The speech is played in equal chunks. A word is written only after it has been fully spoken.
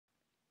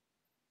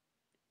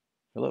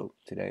Hello,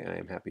 today I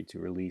am happy to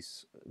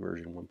release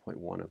version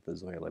 1.1 of the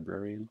ZOIA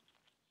Librarian.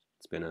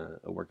 It's been a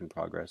work in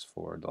progress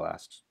for the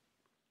last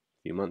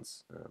few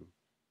months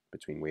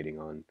between waiting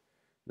on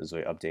the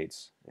ZOIA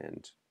updates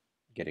and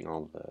getting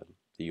all of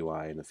the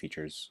UI and the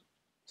features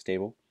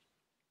stable.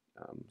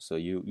 So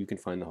you can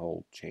find the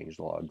whole change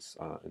logs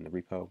in the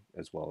repo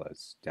as well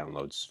as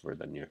downloads for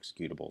the new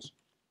executables.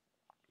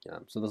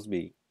 So this will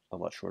be a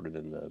lot shorter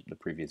than the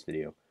previous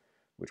video,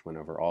 which went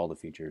over all the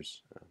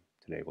features.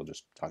 Today we'll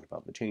just talk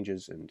about the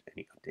changes and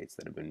any updates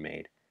that have been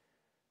made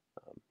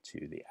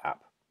to the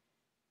app.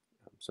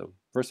 So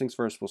first things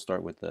first, we'll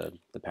start with the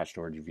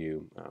PatchStorage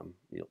view.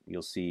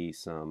 You'll see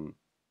some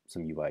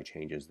UI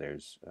changes.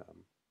 There's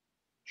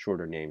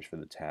shorter names for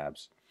the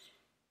tabs.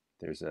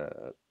 There's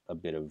a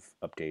bit of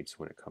updates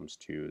when it comes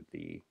to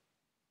the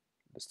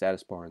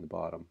status bar in the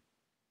bottom.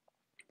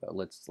 But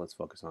let's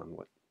focus on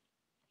what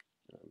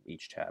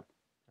each tab,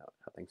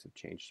 how things have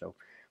changed. So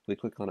if we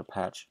click on a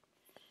patch,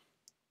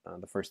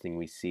 the first thing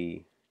we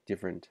see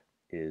different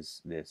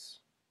is this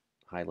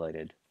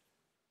highlighted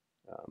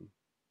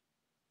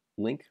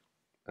link.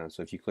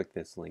 So if you click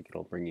this link,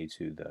 it'll bring you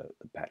to the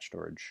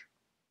PatchStorage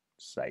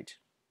site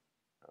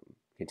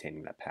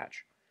containing that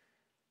patch,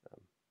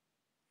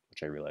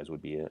 which I realized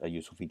would be a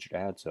useful feature to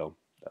add, so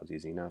that was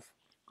easy enough.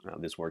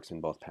 This works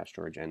in both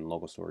PatchStorage and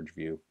local storage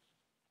view.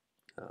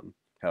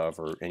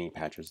 However, any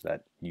patches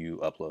that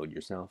you upload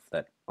yourself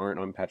that aren't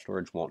on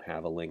PatchStorage won't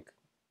have a link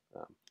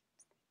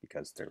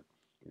because they're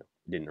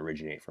didn't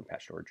originate from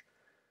PatchStorage.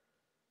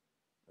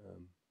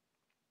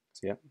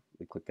 So yeah,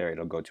 we click there,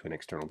 it'll go to an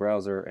external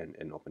browser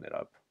and open it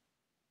up,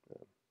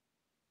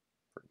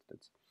 for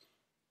instance.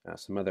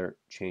 Some other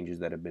changes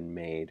that have been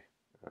made.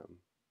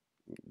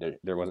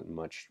 There wasn't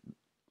much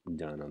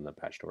done on the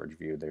PatchStorage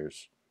view.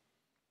 There's,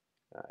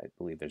 I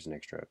believe there's an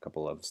extra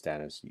couple of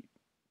status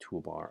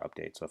toolbar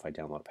updates. So if I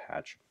download a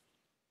patch,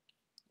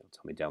 it'll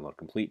tell me download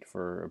complete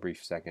for a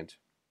brief second,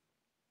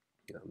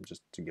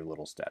 just to give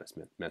little status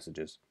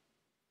messages.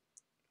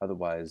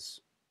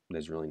 Otherwise,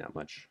 there's really not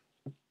much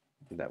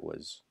that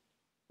was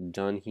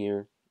done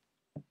here.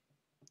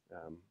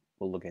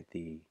 We'll look at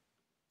the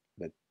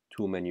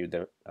tool menu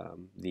there,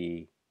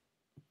 the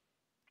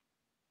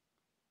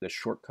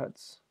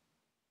shortcuts.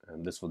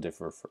 This will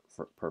differ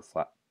per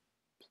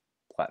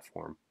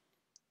platform,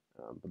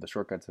 but the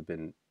shortcuts have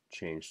been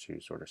changed to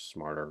sort of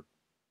smarter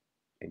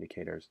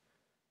indicators,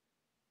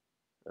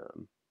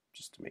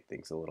 just to make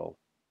things a little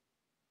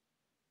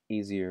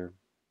easier.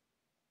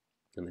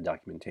 And the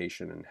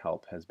documentation and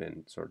help has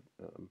been sort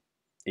of,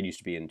 it used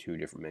to be in two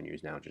different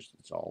menus, now just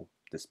it's all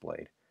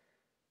displayed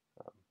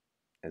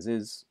as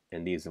is,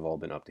 and these have all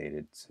been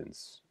updated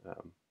since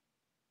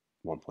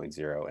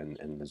 1.0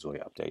 and the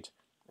ZOIA update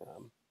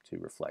to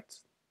reflect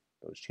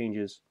those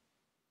changes.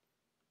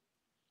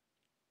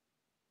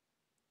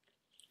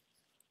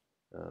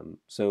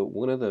 So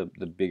one of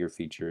the bigger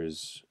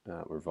features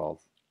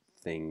revolve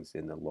things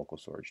in the local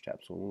storage tab.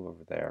 So we'll move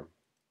over there.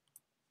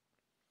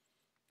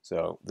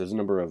 So there's a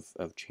number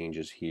of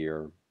changes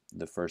here.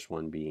 The first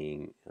one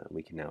being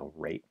we can now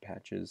rate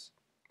patches.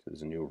 So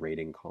there's a new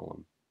rating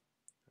column.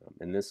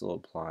 And this will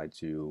apply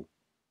to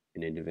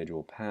an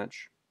individual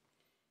patch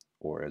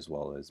or as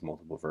well as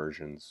multiple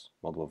versions.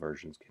 Multiple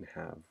versions can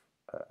have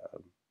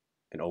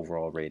an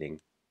overall rating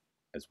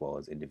as well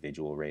as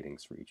individual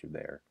ratings for each of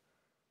their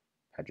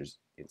patches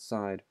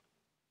inside.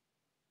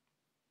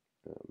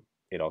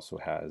 It also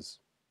has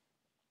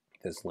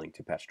this link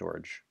to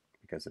PatchStorage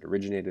because it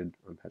originated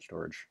on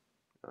PatchStorage.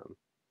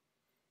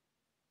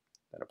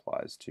 That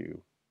applies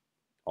to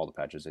all the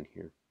patches in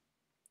here.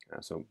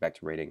 So back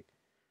to rating.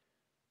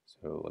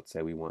 So let's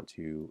say we want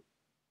to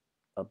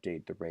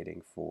update the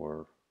rating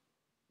for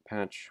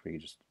patch. We can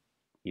just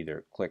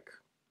either click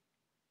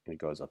and it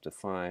goes up to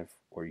 5,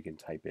 or you can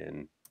type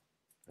in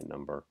a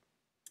number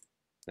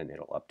and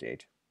it'll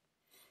update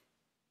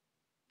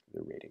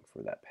the rating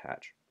for that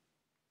patch.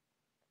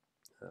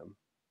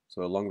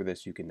 So along with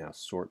this, you can now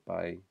sort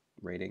by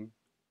rating.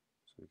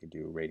 So we could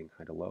do rating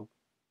high to low.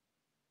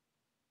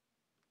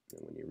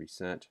 And when you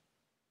reset,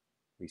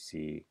 we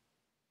see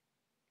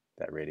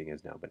that rating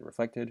has now been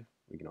reflected.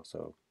 We can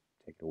also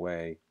take it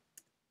away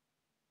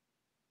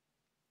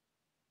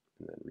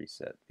and then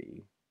reset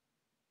the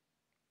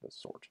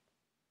sort.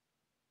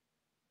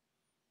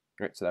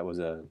 All right, so that was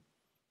a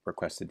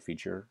requested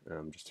feature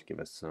just to give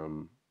us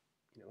some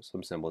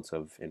semblance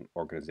of an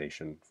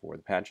organization for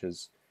the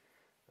patches.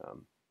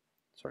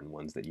 Certain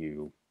ones that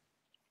you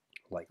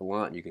like a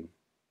lot, you can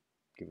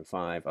give it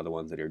 5. Other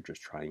ones that you're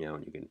just trying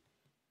out, you can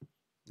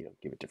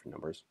give it different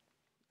numbers.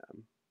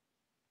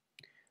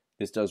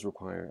 This does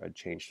require a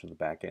change to the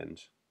back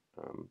end,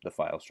 the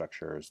file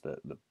structures,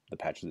 the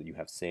patches that you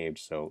have saved.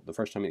 So the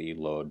first time that you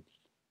load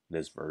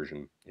this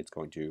version, it's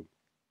going to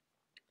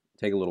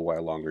take a little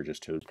while longer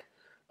just to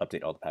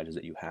update all the patches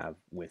that you have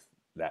with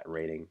that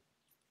rating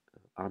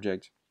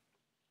object,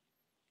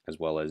 as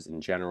well as in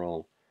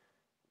general.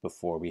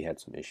 Before we had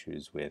some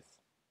issues with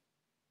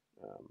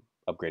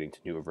upgrading to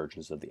newer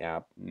versions of the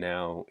app.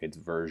 Now it's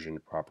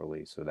versioned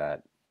properly so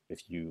that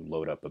if you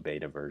load up a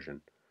beta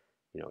version,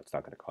 it's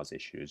not going to cause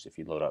issues. If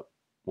you load up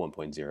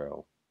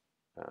 1.0,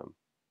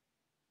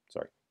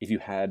 if you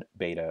had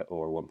beta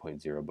or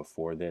 1.0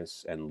 before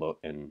this and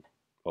open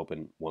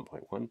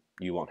 1.1,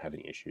 you won't have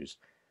any issues.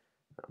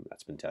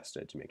 That's been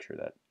tested to make sure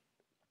that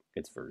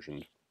it's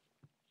versioned,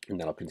 and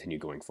that'll continue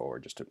going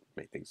forward just to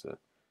make things a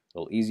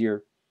little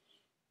easier.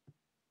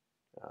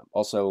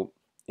 Also,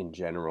 in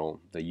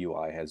general, the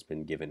UI has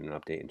been given an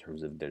update in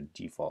terms of their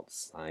default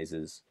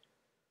sizes.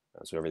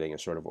 So everything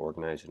is sort of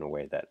organized in a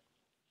way that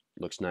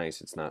looks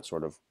nice. It's not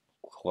sort of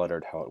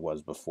cluttered how it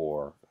was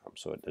before,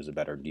 so there's a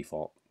better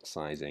default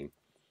sizing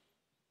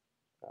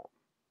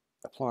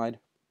applied.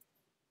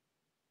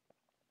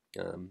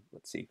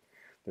 Let's see.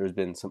 There's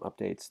been some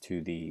updates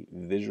to the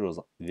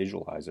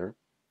visualizer,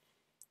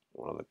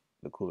 one of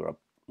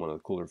the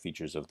cooler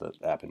features of the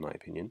app, in my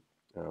opinion.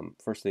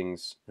 First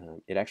things,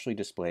 it actually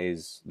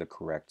displays the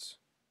correct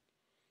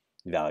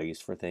values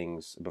for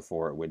things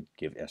before it would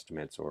give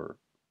estimates,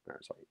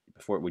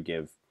 before it would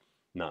give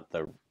not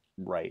the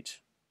right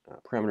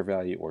parameter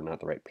value or not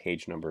the right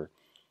page number.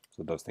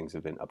 So those things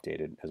have been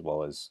updated, as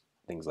well as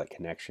things like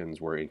connections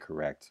were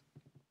incorrect.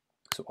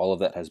 So all of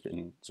that has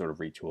been sort of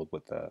retooled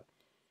with the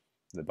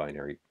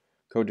binary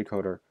code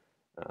decoder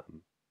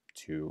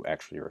to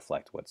actually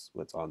reflect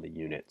what's on the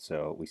unit.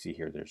 So we see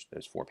here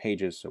there's 4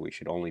 pages, so we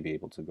should only be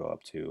able to go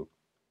up to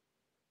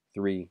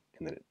 3,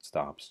 and then it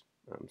stops.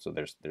 So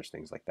there's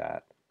things like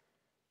that,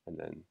 and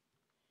then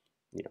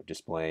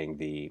displaying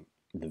the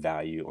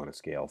value on a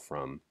scale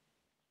from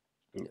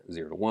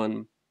 0 to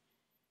 1,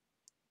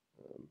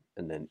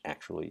 and then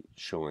actually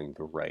showing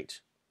the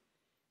right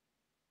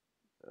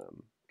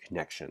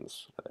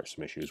connections. There's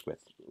some issues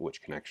with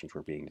which connections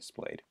were being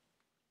displayed.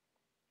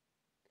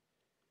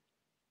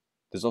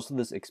 There's also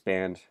this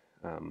expand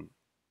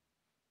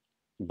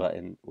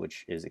button,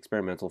 which is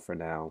experimental for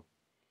now.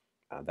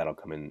 That'll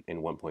come in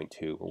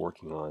 1.2. We're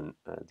working on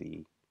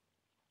the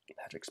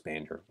patch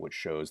expander, which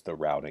shows the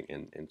routing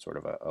in sort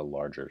of a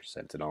larger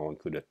sense, and I'll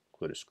include a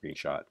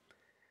screenshot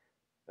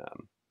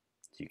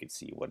so you can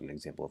see what an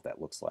example of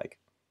that looks like.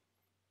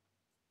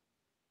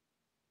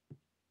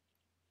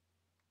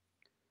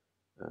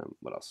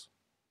 What else?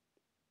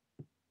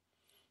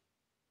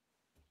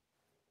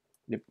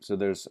 Yep, so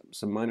there's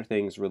some minor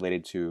things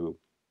related to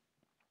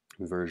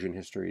version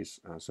histories.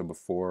 So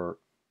before,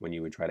 when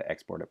you would try to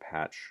export a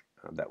patch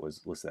that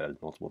was listed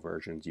as multiple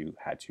versions, you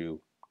had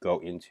to go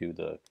into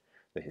the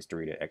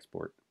history to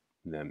export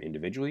them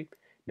individually.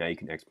 Now you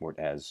can export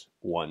as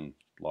one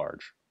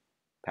large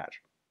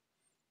patch,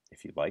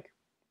 if you'd like,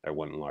 or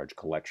one large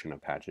collection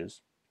of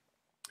patches.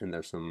 And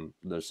there's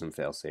some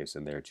fail-safes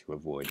in there to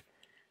avoid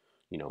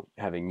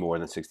having more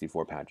than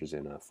 64 patches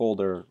in a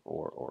folder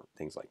or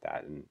things like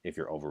that. And if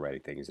you're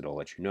overwriting things, it'll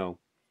let you know.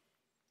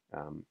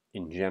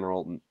 In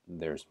general,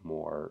 there's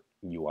more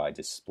UI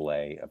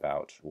display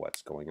about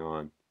what's going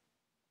on.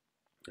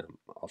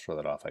 I'll show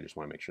that off. I just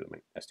want to make sure that my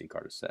SD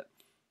card is set.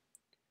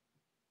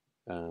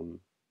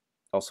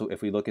 Also,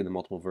 if we look at the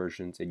multiple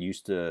versions, it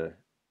used to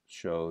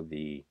show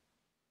the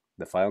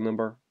file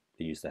number.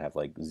 It used to have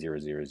like 000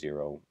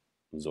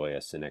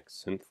 ZOIA Sync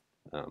synth.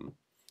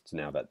 So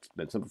now that's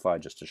been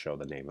simplified just to show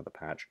the name of the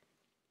patch.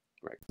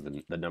 Right,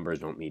 the numbers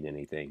don't mean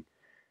anything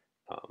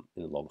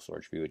in the local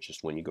storage view. It's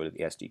just when you go to the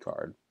SD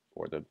card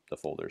or the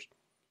folders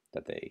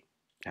that they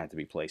had to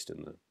be placed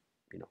in the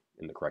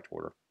in the correct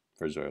order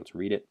for ZOIA to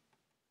read it.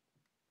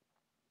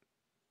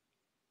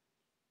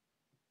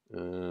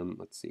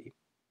 Let's see.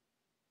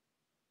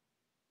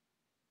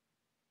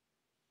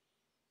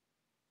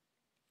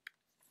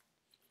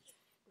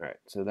 All right,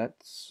 so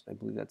I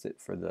believe that's it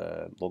for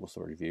the local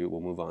storage view.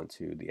 We'll move on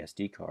to the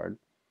SD card.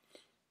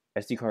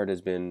 SD card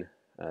has been,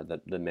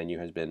 the menu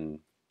has been,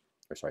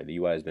 the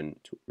UI has been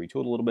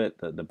retooled a little bit.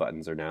 The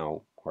buttons are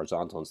now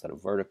horizontal instead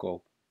of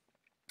vertical.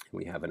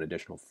 We have an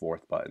additional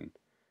 4th button.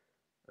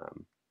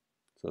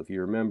 So if you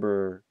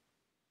remember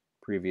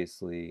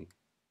previously,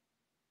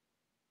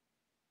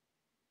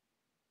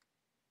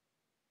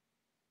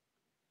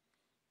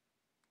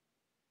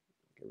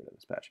 get rid of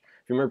this patch.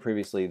 If you remember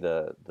previously,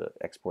 the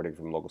exporting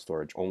from local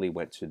storage only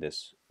went to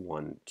this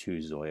to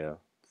ZOIA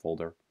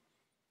folder.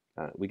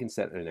 We can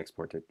set an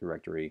export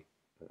directory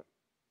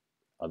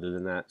other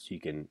than that, so you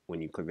can, when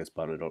you click this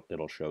button,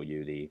 it'll show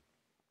you the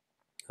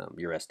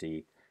your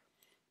SD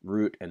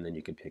root, and then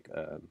you can pick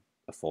a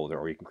folder,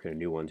 or you can create a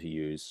new one to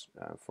use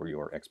for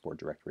your export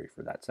directory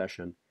for that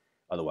session.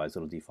 Otherwise,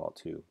 it'll default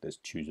to this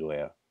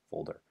ZOIA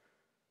folder.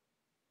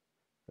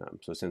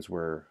 So since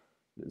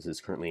this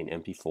is currently an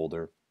empty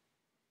folder,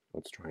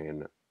 let's try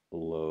and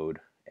load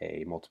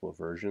a multiple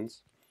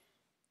versions.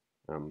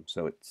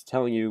 So it's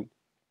telling you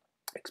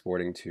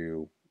exporting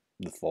to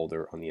the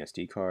folder on the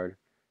SD card.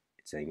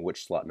 It's saying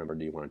which slot number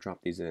do you want to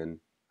drop these in.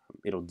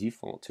 It'll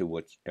default to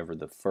whichever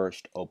the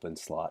first open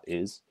slot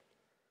is.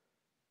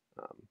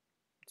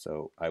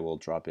 So I will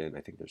drop in,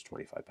 I think there's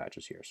 25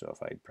 patches here. So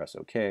if I press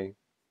OK,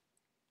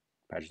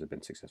 patches have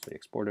been successfully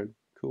exported.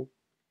 Cool.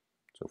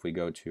 So if we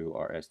go to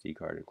our SD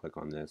card and click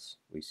on this,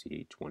 we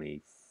see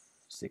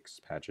 26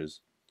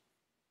 patches.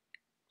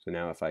 So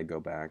now if I go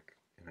back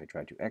and I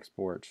try to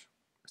export,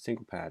 a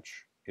single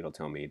patch, it'll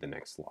tell me the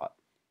next slot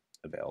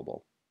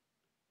available.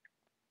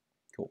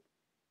 Cool.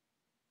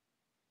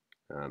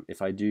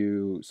 If I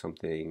do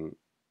something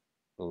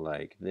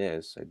like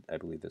this, I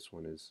believe this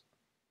one is,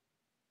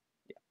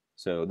 yeah.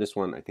 So this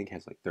one I think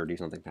has like 30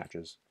 something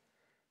patches.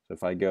 So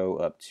if I go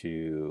up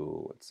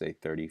to, let's say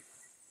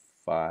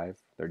 35,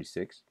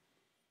 36,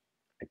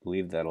 I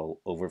believe that'll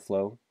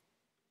overflow.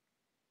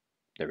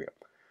 There we go.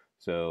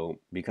 So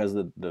because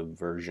the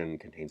version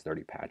contains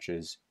 30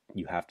 patches,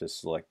 you have to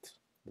select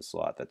the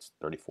slot that's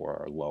 34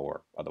 or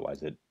lower,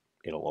 otherwise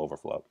it'll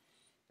overflow.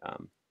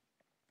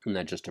 And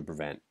that's just to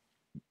prevent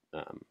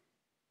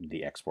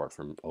the export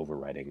from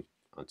overwriting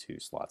onto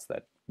slots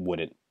that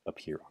wouldn't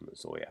appear on the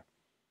ZOIA.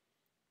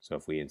 So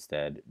if we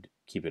instead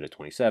keep it at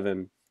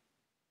 27,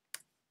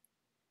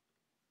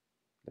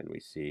 then we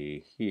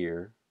see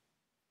here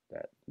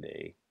that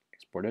they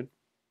exported.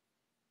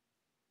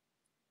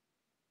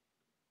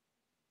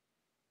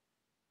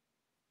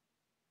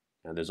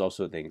 Now there's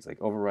also things like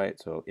overwrite.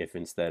 So if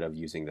instead of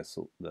using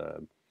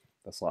the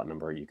slot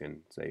number, you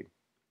can say,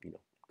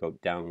 go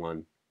down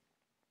one.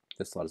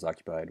 This slot is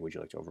occupied. Would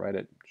you like to overwrite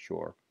it?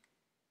 Sure.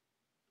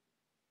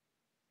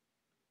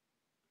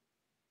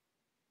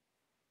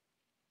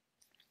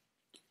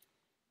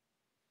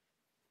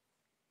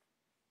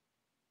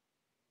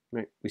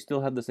 Right. We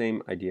still have the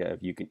same idea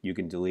of you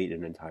can delete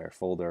an entire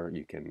folder.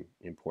 You can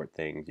import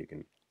things. You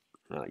can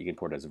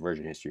import as a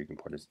version history. You can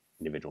import as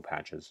individual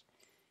patches.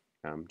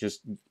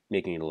 Just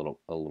making it a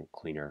little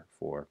cleaner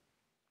for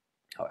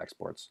how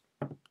exports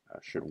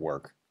should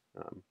work.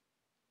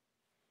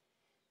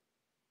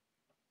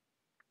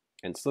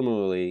 And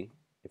similarly,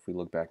 if we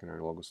look back in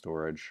our local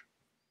storage,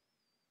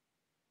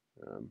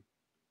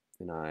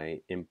 and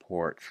I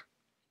import,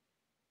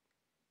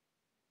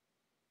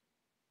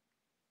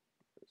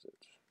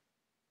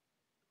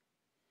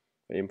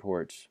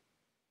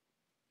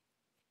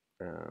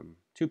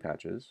 two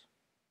patches.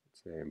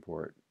 Let's say I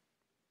import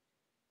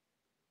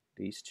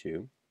these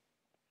two,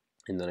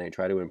 and then I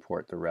try to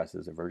import the rest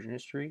as a version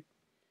history.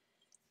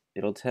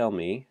 It'll tell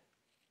me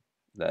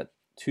that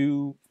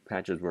 2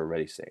 patches were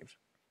already saved.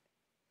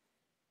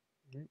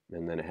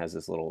 And then it has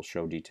this little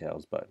show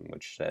details button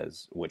which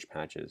says which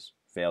patches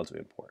failed to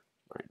import.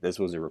 Right. This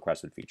was a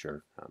requested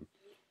feature.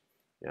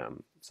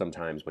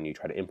 Sometimes when you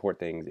try to import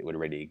things, it would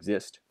already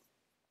exist,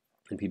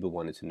 and people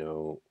wanted to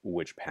know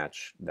which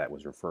patch that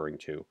was referring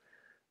to.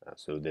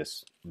 So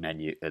this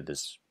menu,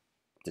 this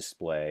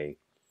display,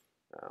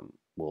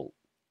 will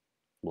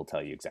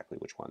tell you exactly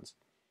which ones.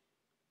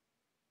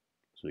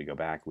 So we go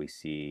back, we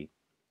see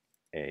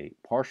a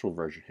partial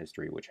version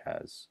history which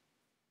has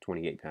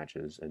 28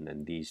 patches, and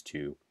then these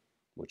 2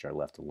 which are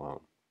left alone.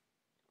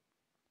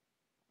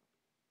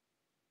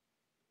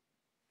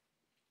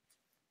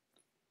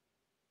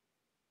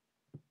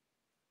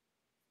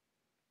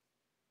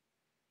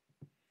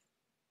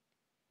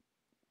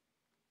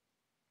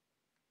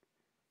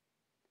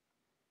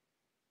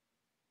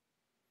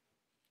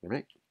 All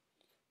right.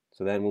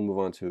 So then we'll move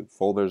on to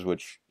folders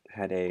which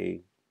had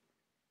a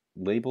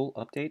label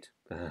update.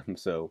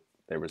 So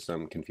there was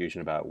some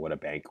confusion about what a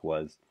bank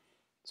was.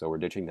 So we're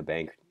ditching the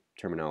bank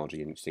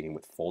terminology and sticking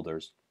with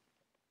folders,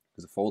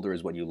 because a folder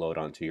is what you load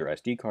onto your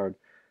SD card,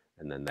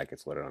 and then that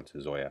gets loaded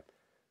onto ZOIA.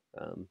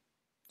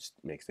 Just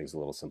makes things a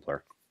little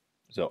simpler.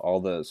 So all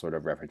the sort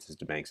of references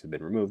to banks have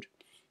been removed.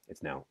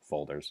 It's now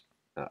folders.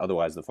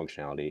 Otherwise, the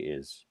functionality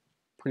is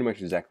pretty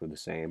much exactly the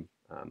same,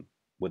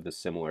 with a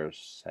similar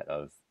set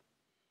of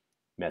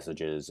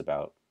messages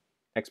about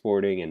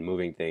exporting and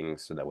moving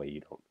things, so that way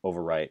you don't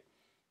overwrite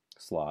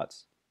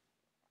slots.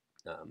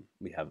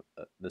 We have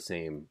the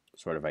same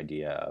sort of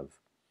idea of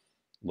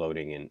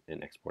loading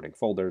and exporting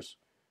folders.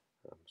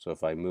 So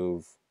if I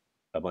move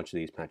a bunch of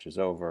these patches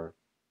over,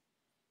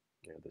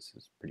 this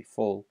is pretty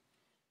full,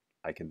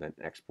 I can then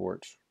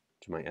export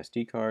to my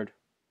SD card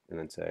and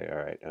then say, all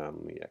right,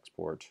 let me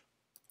export,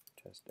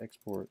 test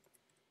export.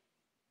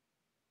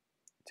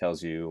 It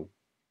tells you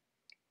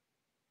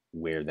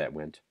where that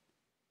went.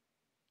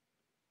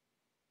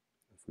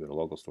 If we go to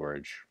local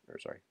storage, or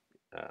sorry,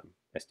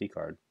 SD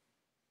card,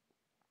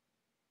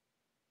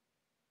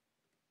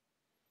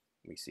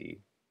 we see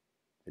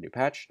the new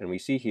patch, and we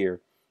see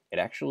here it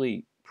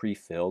actually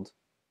pre-filled,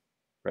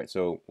 right?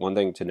 So one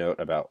thing to note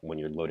about when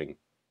you're loading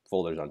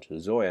folders onto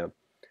ZOIA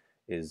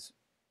is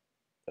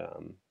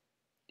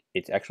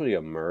it's actually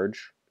a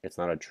merge. It's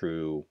not a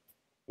true,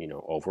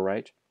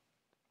 overwrite.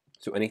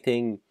 So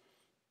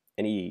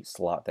any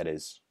slot that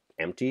is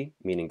empty,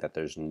 meaning that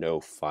there's no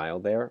file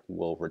there,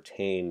 will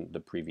retain the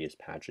previous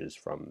patches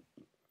from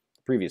the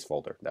previous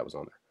folder that was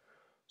on there.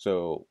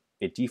 So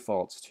it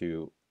defaults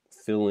to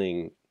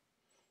filling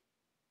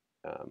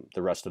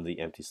the rest of the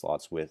empty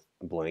slots with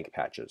blank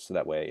patches, so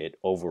that way it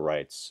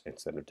overwrites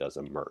instead of does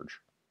a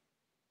merge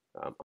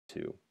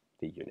to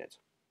the unit.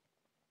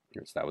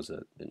 So that was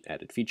an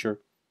added feature.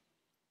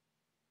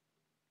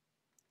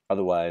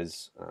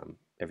 Otherwise,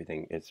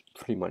 everything is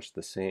pretty much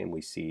the same.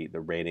 We see the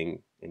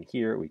rating in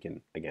here. We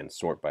can, again,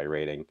 sort by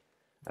rating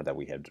that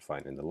we have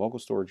defined in the local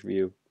storage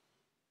view.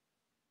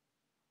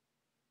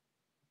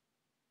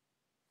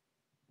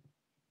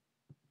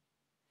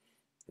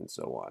 and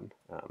so on.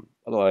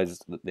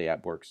 Otherwise, the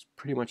app works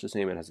pretty much the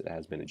same as it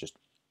has been. It's just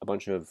a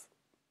bunch of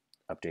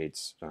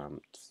updates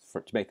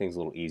to make things a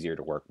little easier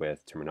to work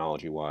with,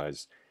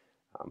 terminology-wise,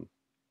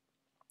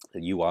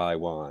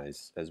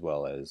 UI-wise, as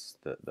well as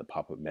the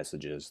pop-up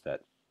messages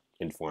that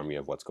inform you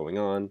of what's going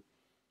on.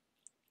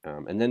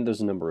 And then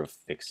there's a number of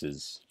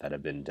fixes that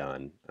have been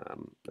done.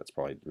 That's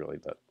probably really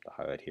the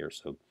highlight here.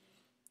 So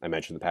I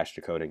mentioned the patch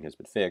decoding has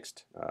been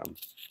fixed.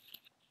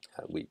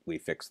 We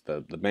fixed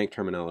the bank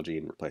terminology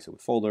and replaced it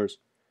with folders.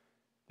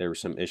 There were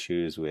some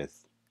issues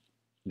with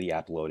the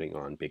app loading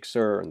on Big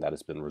Sur, and that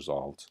has been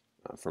resolved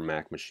for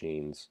Mac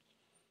machines.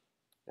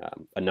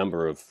 A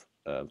number of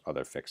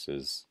other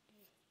fixes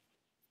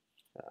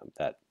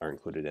that are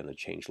included in the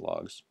change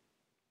logs.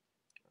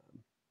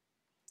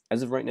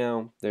 As of right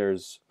now,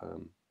 there's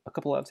a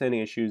couple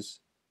outstanding issues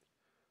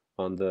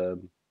on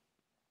the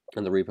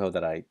repo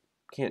that I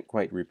can't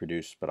quite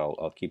reproduce, but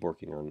I'll keep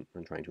working on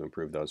trying to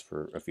improve those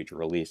for a future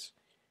release.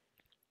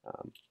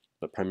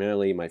 But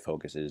primarily, my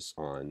focus is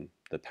on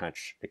the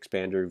patch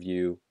expander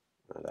view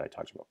that I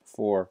talked about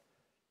before.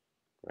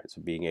 Right,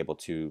 so being able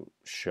to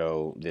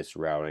show this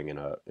routing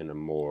in a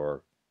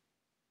more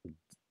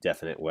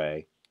definite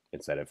way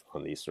instead of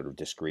on these sort of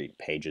discrete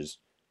pages.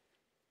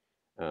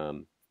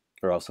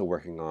 We're also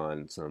working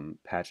on some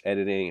patch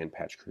editing and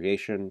patch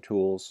creation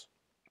tools,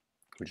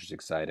 which is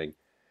exciting,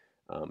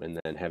 and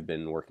then have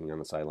been working on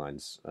the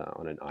sidelines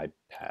on an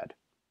iPad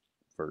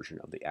version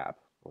of the app,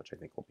 which I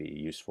think will be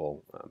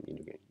useful.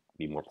 You can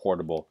be more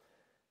portable,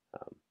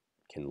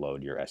 can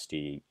load your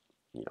SD,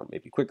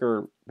 maybe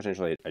quicker.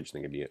 Potentially, I just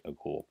think it'd be a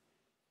cool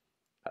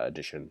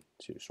addition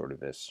to sort of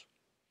this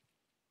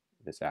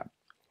app.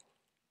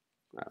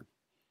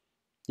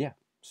 Yeah.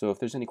 So if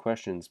there's any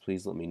questions,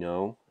 please let me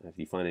know. If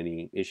you find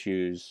any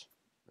issues,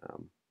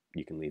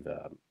 you can leave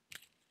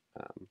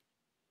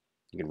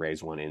you can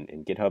raise one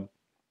in GitHub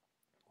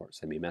or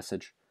send me a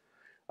message.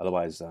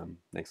 Otherwise,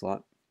 thanks a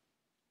lot.